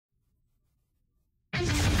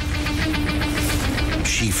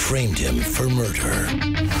She framed him for murder.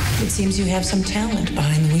 It seems you have some talent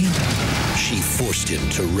behind the wheel. She forced him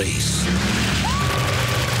to race.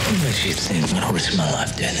 What makes you think I'm gonna risk my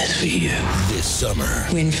life doing this for you? This summer,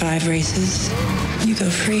 Win 5 races, you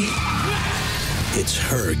go free. it's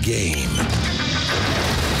her game.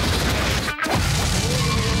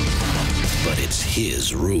 But it's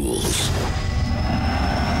his rules.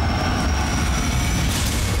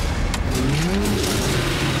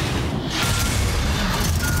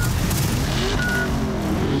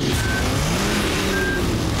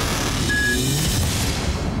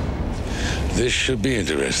 This should be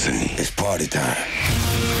interesting. It's party time.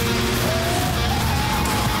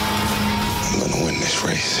 I'm gonna win this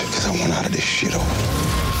race because I want out of this shithole.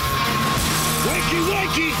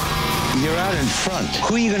 Wakey! You're out in front.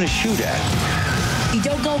 Who are you gonna shoot at? You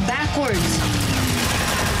don't go backwards.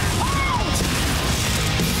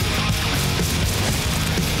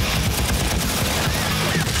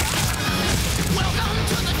 Welcome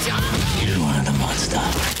to the jungle. You wanted a monster.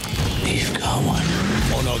 You've got one.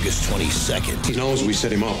 On August 22nd, He knows we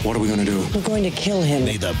set him up. What are we gonna do? We're going to kill him.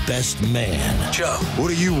 may the best man Joe, what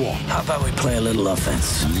do you want? How about we play a little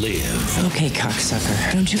offense? live. Okay,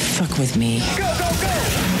 cocksucker. Don't you fuck with me. Go!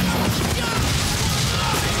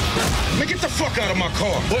 Man, get the fuck out of my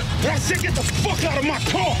car. What? I said get the fuck out of my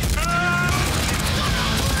car.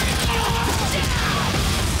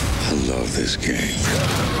 I love this game.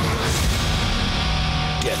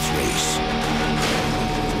 Death race.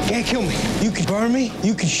 You can't kill me. You can burn me,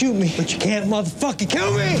 you can shoot me, but you can't motherfucking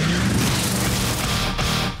kill me!